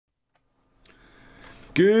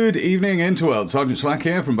Good evening, Interworld. Sergeant Slack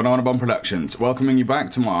here from Banana Bomb Productions, welcoming you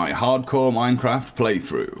back to my hardcore Minecraft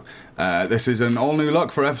playthrough. This is an all-new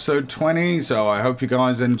look for episode 20, so I hope you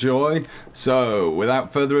guys enjoy. So,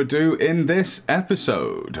 without further ado, in this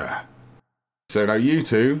episode... So now you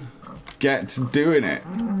two, get to doing it.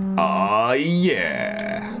 Ah,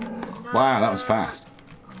 yeah! Wow, that was fast.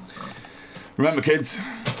 Remember, kids,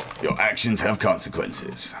 your actions have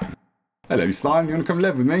consequences. Hello, Slime, you want to come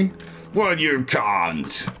live with me? Well, you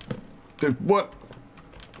can't! Dude, what?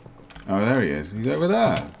 Oh, there he is. He's over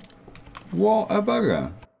there. What a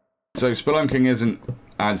bugger. So, Spelunking isn't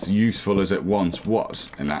as useful as it once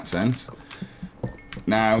was, in that sense.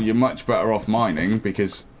 Now, you're much better off mining,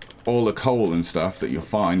 because all the coal and stuff that you'll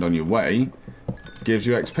find on your way gives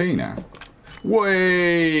you XP now.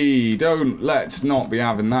 Let's not be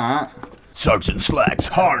having that. Sergeant Slack's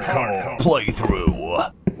hardcore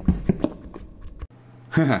playthrough.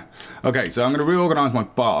 Okay, so I'm going to reorganize my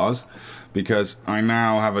bars because I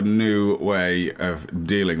now have a new way of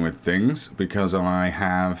dealing with things because I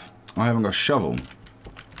haven't got a shovel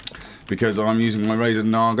because I'm using my Razor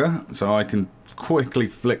Naga, so I can quickly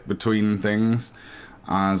flick between things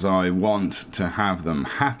as I want to have them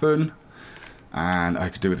happen, and I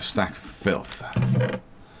could do with a stack of filth.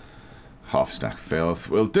 Half a stack of filth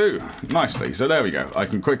will do nicely. So there we go. I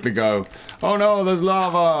can quickly go, oh no, there's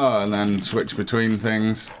lava, and then switch between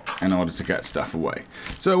things in order to get stuff away.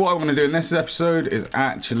 So what I want to do in this episode is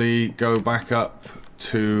actually go back up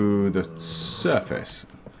to the surface.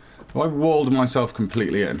 Have I walled myself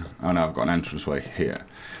completely in? Oh no, I've got an entranceway here.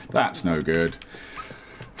 That's no good.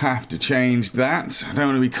 Have to change that. I don't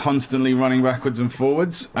want to be constantly running backwards and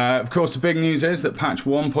forwards. Of course, the big news is that patch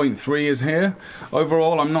 1.3 is here.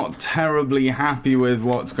 Overall, I'm not terribly happy with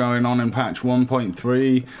what's going on in patch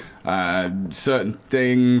 1.3. Certain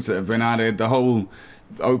things that have been added, the whole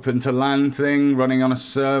open to land thing, running on a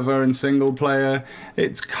server in single player,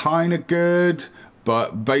 it's kind of good.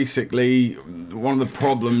 But basically, one of the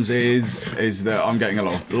problems is that I'm getting a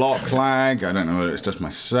lot of block lag. I don't know whether it's just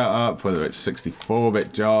my setup, whether it's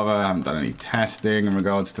 64-bit Java. I haven't done any testing in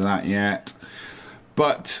regards to that yet.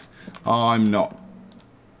 But I'm not.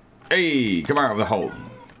 Hey, come out of the hole.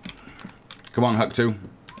 Come on, Huck 2.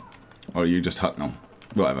 Or are you just Hucknall?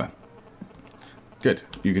 Whatever. Good,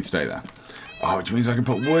 you could stay there. Oh, which means I can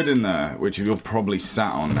put wood in there, which you're probably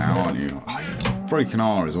sat on now, aren't you? Oh, you freaking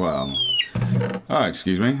are as well. Oh,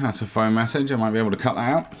 excuse me, that's a phone message. I might be able to cut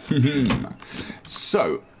that out.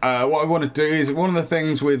 So, what I want to do is, one of the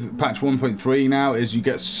things with patch 1.3 now is you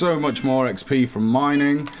get so much more XP from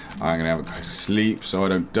mining. I'm going to have a quick sleep so I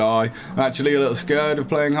don't die. I'm actually a little scared of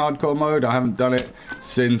playing hardcore mode. I haven't done it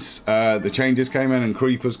since the changes came in and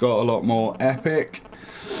Creepers got a lot more epic.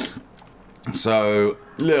 So,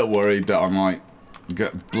 a little worried that I might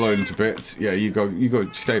get blown to bits. Yeah, you go,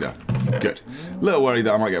 stay there. Good. A little worried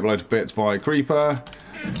that I might get blown to bits by a creeper,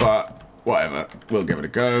 but whatever. We'll give it a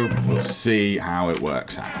go. We'll see how it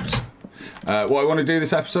works out. What I want to do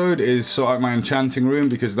this episode is sort out my enchanting room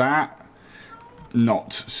because that,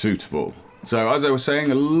 not suitable. So as I was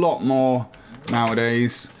saying, a lot more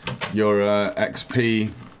nowadays, your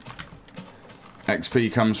XP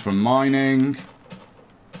comes from mining.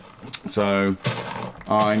 So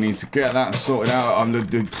I need to get that sorted out. I'm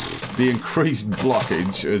the increased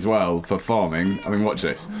blockage as well for farming. I mean, watch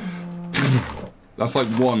this. That's like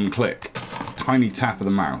one click. Tiny tap of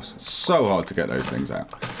the mouse. It's so hard to get those things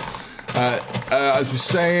out. As I was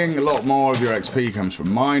saying, a lot more of your XP comes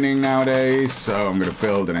from mining nowadays. So I'm going to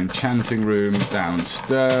build an enchanting room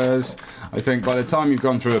downstairs. I think by the time you've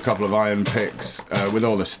gone through a couple of iron picks with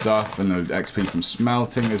all the stuff and the XP from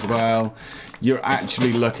smelting as well, you're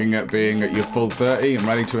actually looking at being at your full 30 and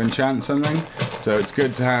ready to enchant something. So it's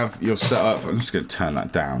good to have your setup. I'm just going to turn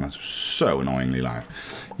that down. That's so annoyingly loud.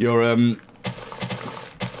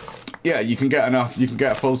 Yeah, you can get enough. You can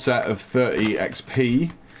get a full set of 30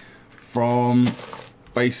 XP from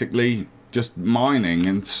basically just mining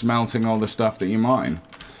and smelting all the stuff that you mine,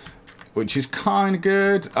 which is kind of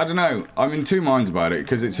good. I don't know. I'm in two minds about it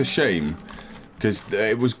because it's a shame. Because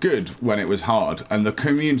it was good when it was hard, and the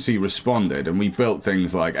community responded, and we built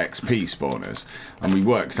things like XP spawners, and we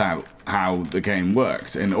worked out how the game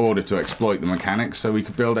worked in order to exploit the mechanics so we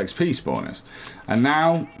could build XP spawners. And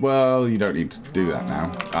now, well, you don't need to do that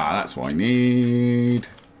now. Ah, that's what I need.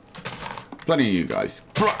 Plenty of you guys.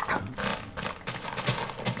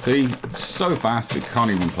 See, it's so fast you can't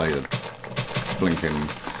even play the blinking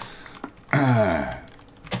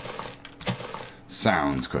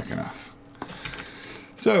sounds quick enough.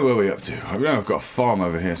 So, where are we up to? I know I've got a farm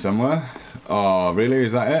over here somewhere. Oh, really?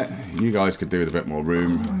 Is that it? You guys could do with a bit more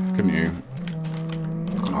room, couldn't you?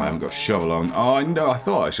 Oh, I haven't got a shovel on. Oh, no, I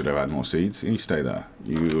thought I should have had more seeds. You stay there.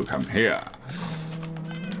 You come here.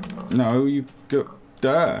 No, you go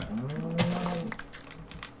there.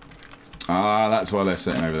 Ah, that's why they're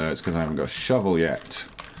sitting over there. It's because I haven't got a shovel yet.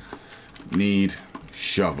 Need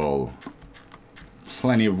shovel.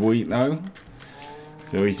 Plenty of wheat, though.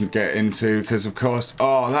 So we can get into, because of course,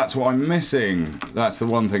 oh, that's what I'm missing. That's the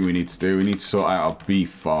one thing we need to do. We need to sort out our beef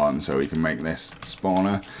farm so we can make this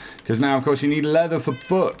spawner. Because now, of course, you need leather for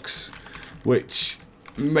books, which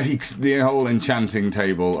makes the whole enchanting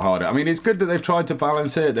table harder. I mean, it's good that they've tried to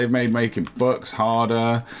balance it. They've made making books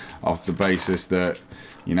harder off the basis that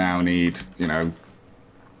you now need, you know...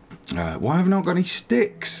 why have I not got any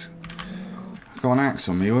sticks? I've got an axe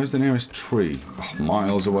on me. Where's the nearest tree? Oh,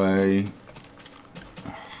 miles away.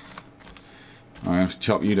 I have to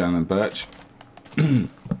chop you down then, Birch.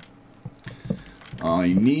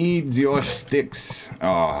 I need your sticks. Oh,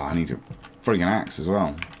 I need a friggin' axe as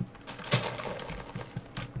well.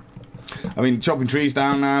 I mean, chopping trees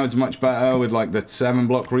down now is much better with like the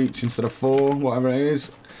 7-block reach instead of 4, whatever it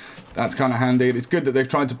is. That's kind of handy. It's good that they've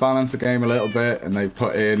tried to balance the game a little bit and they've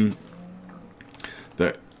put in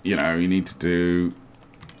that, you know, you need to do...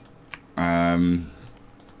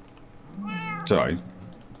 sorry.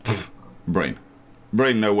 Brain.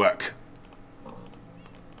 Brain no work.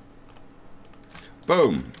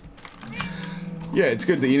 Boom. Yeah, it's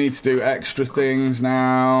good that you need to do extra things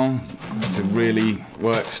now to really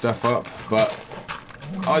work stuff up, but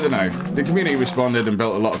I don't know. The community responded and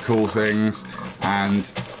built a lot of cool things, and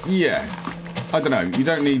yeah, I don't know. You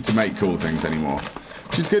don't need to make cool things anymore,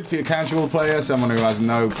 which is good for your casual player, someone who has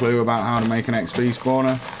no clue about how to make an XP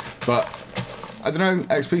spawner, but I don't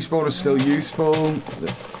know, XP spawner's still useful.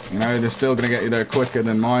 You know, they're still going to get you there quicker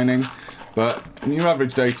than mining. But in your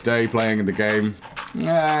average day-to-day playing in the game,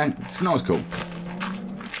 it's not as cool.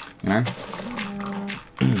 You know?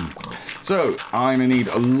 So, I'm going to need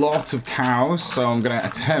a lot of cows. So I'm going to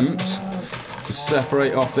attempt to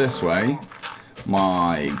separate off this way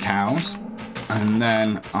my cows. And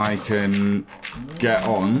then I can get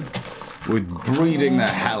on with breeding the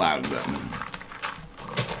hell out of them.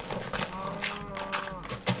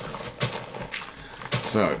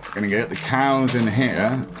 So, gonna get the cows in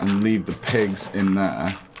here and leave the pigs in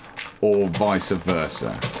there, or vice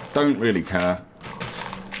versa. Don't really care,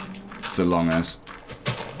 so long as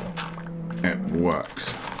it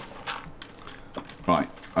works. Right,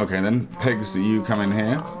 okay then, pigs, you come in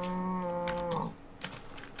here.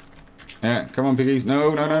 Yeah, come on piggies.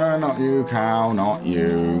 No, no, no, no, not you, cow, not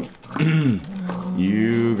you.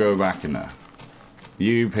 You go back in there.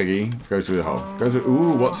 You, piggy, go through the hole. Go through,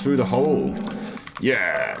 ooh, what's through the hole?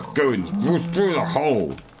 Yeah, going through the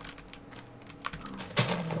hole.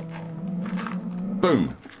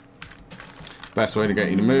 Boom. Best way to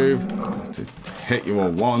get you to move is to hit you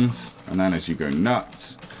all once, and then as you go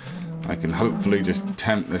nuts, I can hopefully just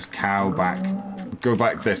tempt this cow back. Go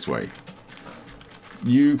back this way.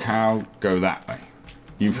 You cow, go that way.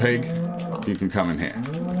 You pig, you can come in here.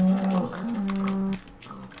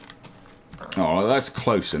 Oh, that's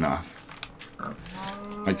close enough.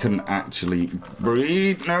 I couldn't actually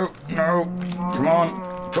breathe. No, no. Come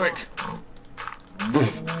on, quick.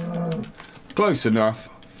 Close enough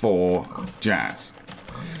for Jazz.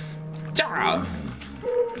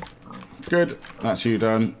 Good. That's you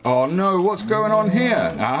done. Oh no, what's going on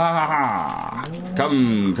here? Ah!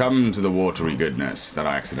 Come to the watery goodness that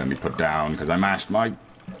I accidentally put down because I mashed my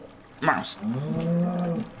mouse.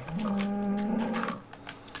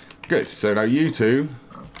 Good. So now you two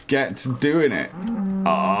get to doing it.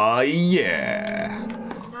 Oh yeah!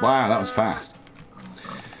 Wow, that was fast.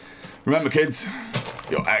 Remember, kids,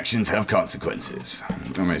 your actions have consequences.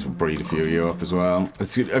 I may as well breed a few of you up as well.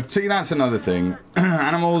 See, that's another thing.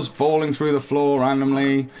 Animals falling through the floor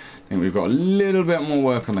randomly. I think we've got a little bit more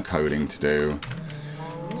work on the coding to do.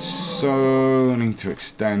 So, I need to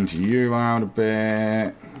extend you out a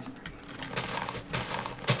bit.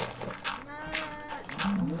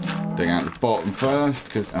 Dig out the bottom first,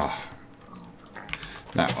 because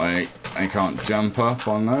that way I can't jump up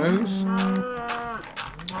on those.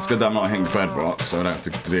 It's good that I'm not hitting bedrock, so I don't have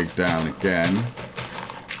to dig down again.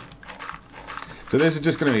 So this is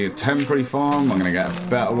just going to be a temporary farm. I'm going to get a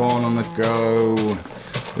better one on the go.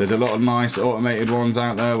 There's a lot of nice automated ones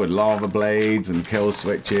out there with lava blades and kill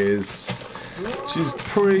switches, which is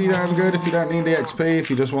pretty damn good if you don't need the XP, if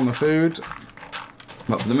you just want the food.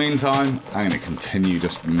 But for the meantime, I'm going to continue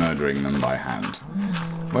just murdering them by hand.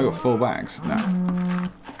 Have I got 4 bags? No.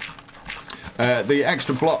 The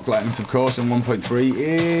extra block length, of course, in 1.3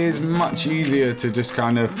 is much easier to just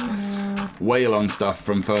kind of wail on stuff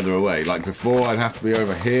from further away. Like before, I'd have to be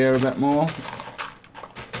over here a bit more.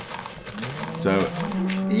 So,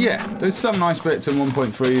 yeah, there's some nice bits in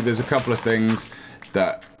 1.3. There's a couple of things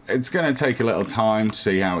that it's going to take a little time to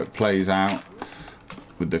see how it plays out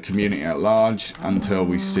with the community at large until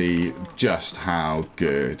we see just how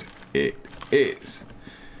good it is.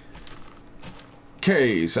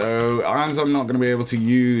 Okay, so as I'm not going to be able to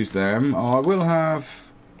use them, I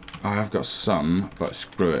have got some, but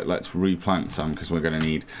screw it, let's replant some because we're going to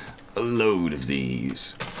need a load of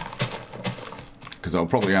these. Because I'll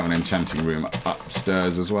probably have an enchanting room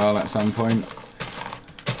upstairs as well at some point.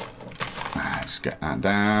 Let's get that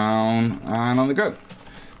down and on the go.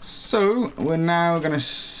 So we're now going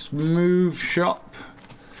to move shop,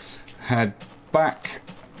 head back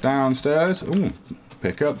downstairs. Ooh,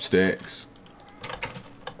 pick up sticks.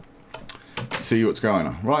 See what's going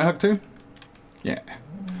on. Right, Hug 2? Yeah.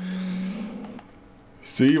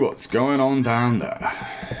 See what's going on down there.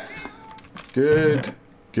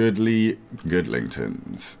 Goodly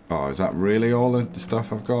Goodlingtons. Oh, is that really all the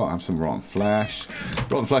stuff I've got? I have some rotten flesh.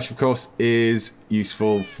 Rotten flesh, of course, is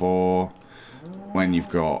useful for when you've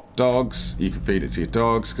got dogs. You can feed it to your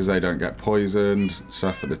dogs because they don't get poisoned,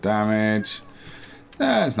 suffer the damage.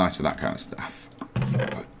 Yeah, it's nice for that kind of stuff.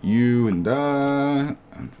 Put you in there.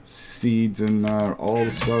 And seeds in there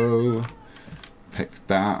also. Pick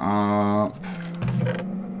that up.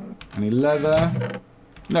 Any leather?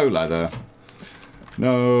 No leather.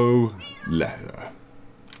 No leather.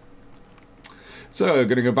 So,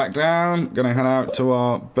 gonna go back down. Gonna head out to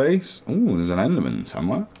our base. Ooh, there's an Enderman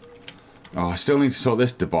somewhere. Oh, I still need to sort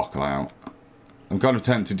this debacle out. I'm kind of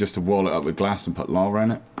tempted just to wall it up with glass and put lava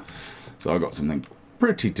in it. So I've got something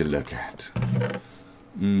pretty to look at.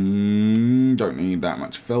 Don't need that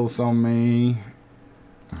much filth on me.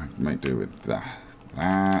 I may do with that.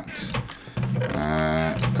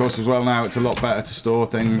 Of course, as well now, it's a lot better to store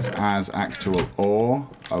things as actual ore.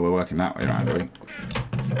 Oh, we're working that way around, are we?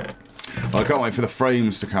 Well, I can't wait for the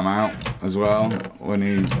frames to come out as well. When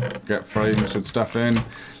you get frames with stuff in,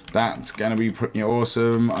 that's going to be pretty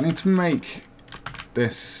awesome. I need to make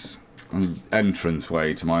this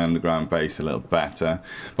entranceway to my underground base a little better.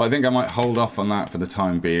 But I think I might hold off on that for the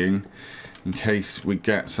time being, in case we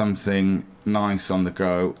get something nice on the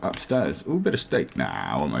go upstairs. Ooh, bit of steak.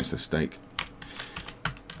 Nah, almost a steak.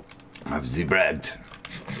 Have the bread.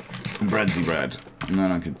 Breadsy bread. And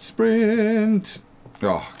then I could sprint.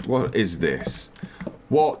 Oh, what is this?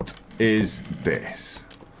 What is this?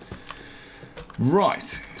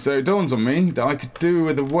 Right, so it dawns on me that I could do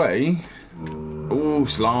with a way. Ooh,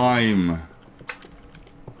 slime.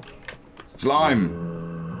 Slime.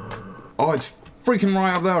 Oh, it's freaking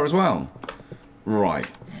right up there as well. Right.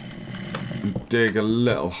 Dig a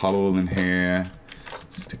little hole in here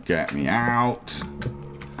just to get me out.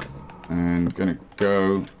 And gonna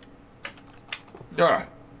go. Ah,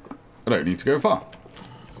 I don't need to go far.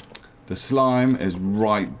 The slime is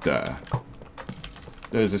right there.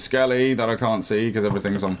 There's a skelly that I can't see because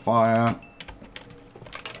everything's on fire.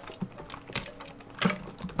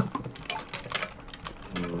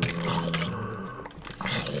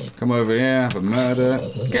 Come over here, have a murder.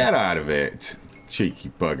 Get out of it,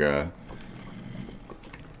 cheeky bugger.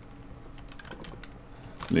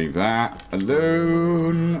 Leave that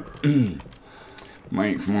alone.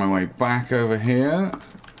 Make my way back over here.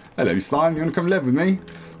 Hello, slime. You want to come live with me?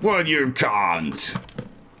 Well, you can't.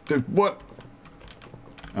 What?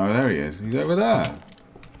 Oh, there he is. He's over there.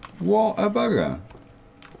 What a bugger.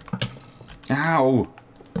 Ow.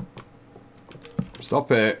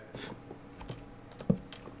 Stop it.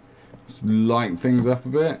 Just light things up a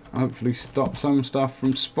bit. Hopefully stop some stuff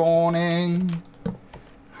from spawning.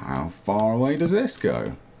 How far away does this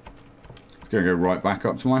go? It's going to go right back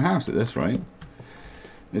up to my house at this rate.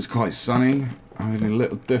 It's quite sunny. I'm having a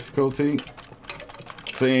little difficulty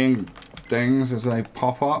seeing things as they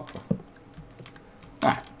pop up.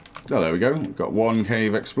 Ah, oh, there we go. We've got one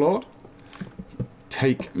cave explored.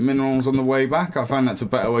 Take minerals on the way back. I find that's a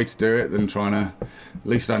better way to do it than trying to... At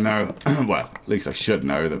least I know... well, at least I should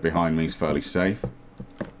know that behind me is fairly safe.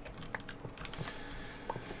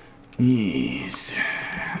 Yes.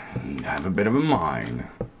 I have a bit of a mine.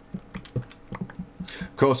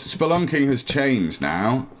 Of course, spelunking has changed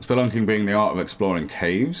now. Spelunking being the art of exploring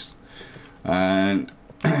caves. And...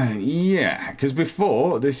 yeah, because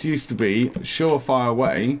before, this used to be surefire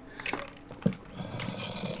way,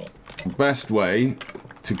 best way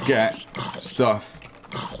to get stuff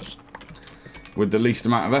with the least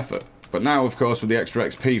amount of effort. But now, of course, with the extra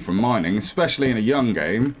XP from mining, especially in a young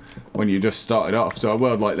game, when you just started off, so a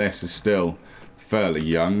world like this is still fairly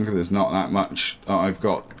young, there's not that much that I've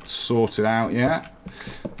got sorted out yet.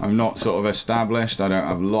 I'm not sort of established, I don't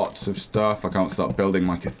have lots of stuff, I can't start building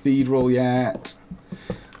my cathedral yet.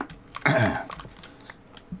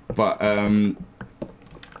 But,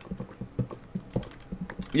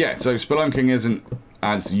 yeah, so spelunking isn't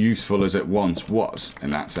as useful as it once was, in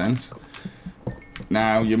that sense.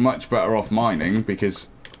 Now, you're much better off mining, because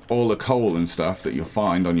all the coal and stuff that you'll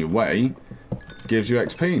find on your way gives you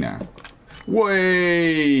XP now.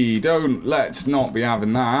 Wait! Let's not be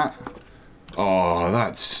having that. Oh,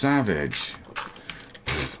 that's savage.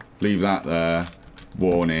 Pfft, leave that there.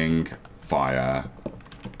 Warning. Fire.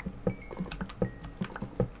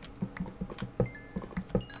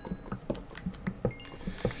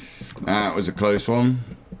 That was a close one.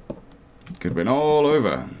 Could have been all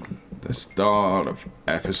over. The start of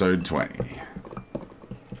episode 20.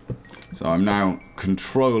 So I'm now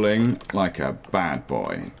controlling like a bad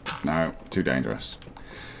boy. No, too dangerous.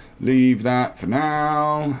 Leave that for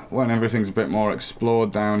now. When everything's a bit more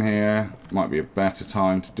explored down here, might be a better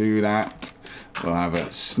time to do that. We'll have a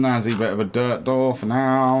snazzy bit of a dirt door for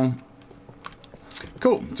now.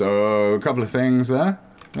 Cool, so a couple of things there.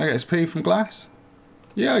 Can I get XP from glass?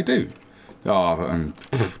 Yeah, I do. Oh,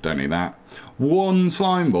 but, don't need that. One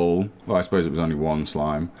slime ball. Well, I suppose it was only one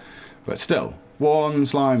slime. But still, one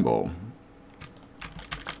slime ball.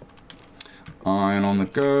 Iron on the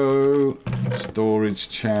go. Storage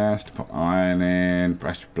chest. Put iron in.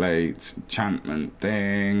 Pressure plates. Enchantment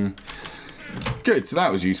thing. Good, so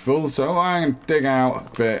that was useful. So I'm going to dig out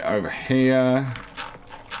a bit over here.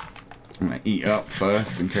 I'm going to eat up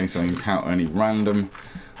first in case I encounter any random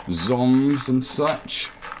zombies and such.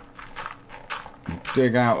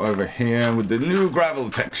 Dig out over here with the new gravel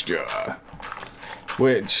texture,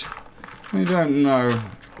 which I don't know,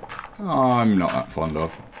 I'm not that fond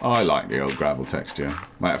of. I like the old gravel texture.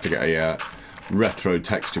 Might have to get a retro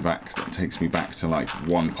texture back that takes me back to like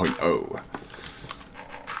 1.0.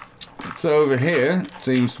 So over here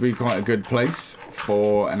seems to be quite a good place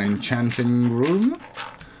for an enchanting room.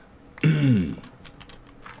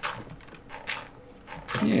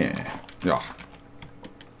 Yeah. Oh.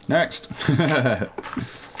 Next.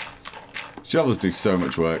 Shovels do so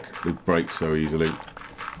much work. They break so easily.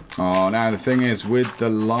 Oh, now the thing is with the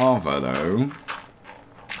lava though.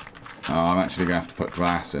 Oh, I'm actually going to have to put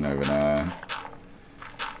glass in over there.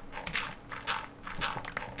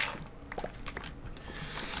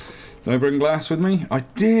 Did I bring glass with me? I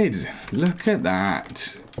did! Look at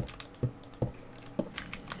that.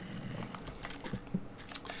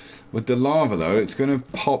 With the lava though, it's going to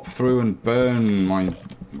pop through and burn my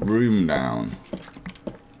room down.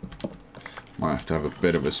 Might have to have a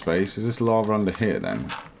bit of a space. Is this lava under here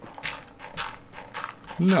then?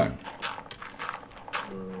 No.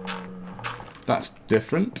 That's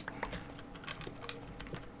different.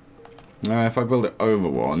 If I build it over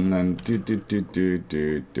one, then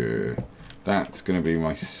that's going to be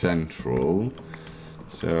my central.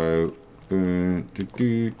 So two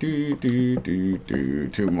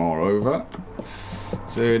more over.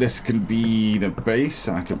 So this can be the base.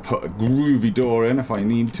 I can put a groovy door in if I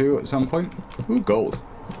need to at some point. Ooh, gold.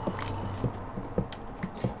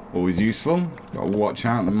 Always useful. Gotta watch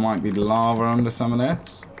out, there might be lava under some of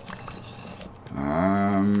this.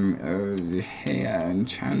 Here,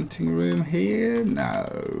 enchanting room here?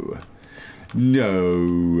 No.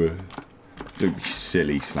 No. Don't be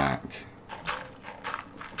silly, Slack.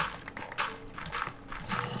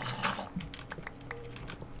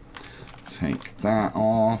 Take that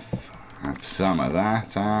off. Have some of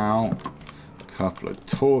that out. A couple of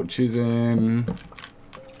torches in.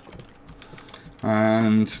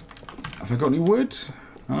 And have I got any wood?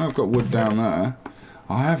 Oh, I've got wood down there.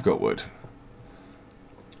 I have got wood.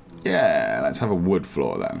 Yeah, let's have a wood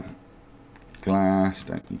floor then. Glass,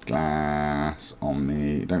 don't need glass.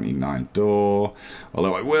 Omni, don't need 9 door.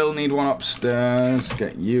 Although I will need one upstairs.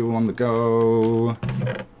 Get you on the go.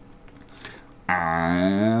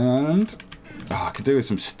 And I could do with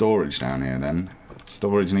some storage down here then.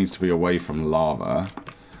 Storage needs to be away from lava.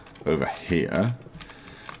 Over here.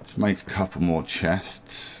 Let's make a couple more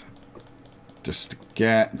chests. Just to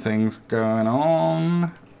get things going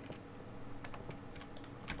on.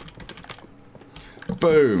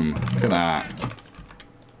 Boom! Look at that.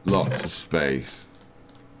 Lots of space.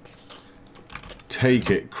 Take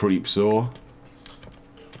it, creepsaw.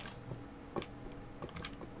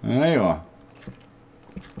 There you are.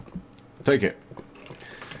 Take it.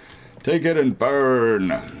 Take it and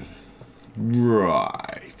burn.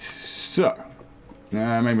 Right. So.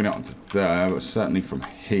 Maybe not there, but certainly from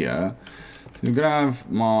here. So I'm going to have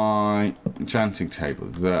my enchanting table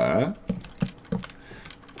there.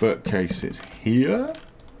 Bookcase is here.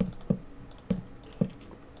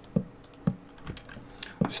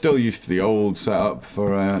 still used to the old setup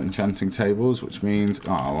for enchanting tables, which means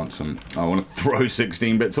I want to throw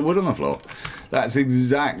 16 bits of wood on the floor. That's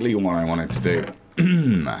exactly what I wanted to do.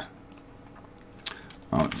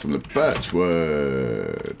 I want some of the birch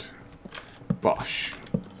wood. Bosh.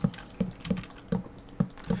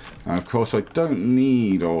 Now, of course, I don't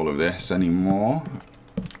need all of this anymore.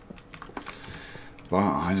 But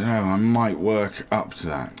I don't know, I might work up to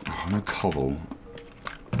that. Oh, no cobble.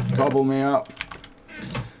 Cobble me up.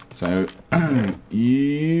 So,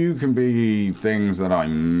 you can be things that I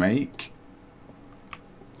make.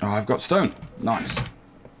 Oh, I've got stone. Nice.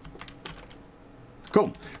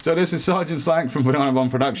 Cool. So this is Sergeant Slack from Banana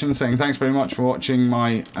Bomb Productions saying thanks very much for watching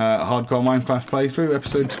my hardcore Minecraft playthrough,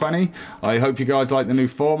 episode 20. I hope you guys like the new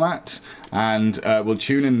format, and we'll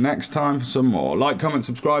tune in next time for some more. Like, comment,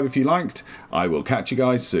 subscribe if you liked. I will catch you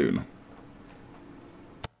guys soon.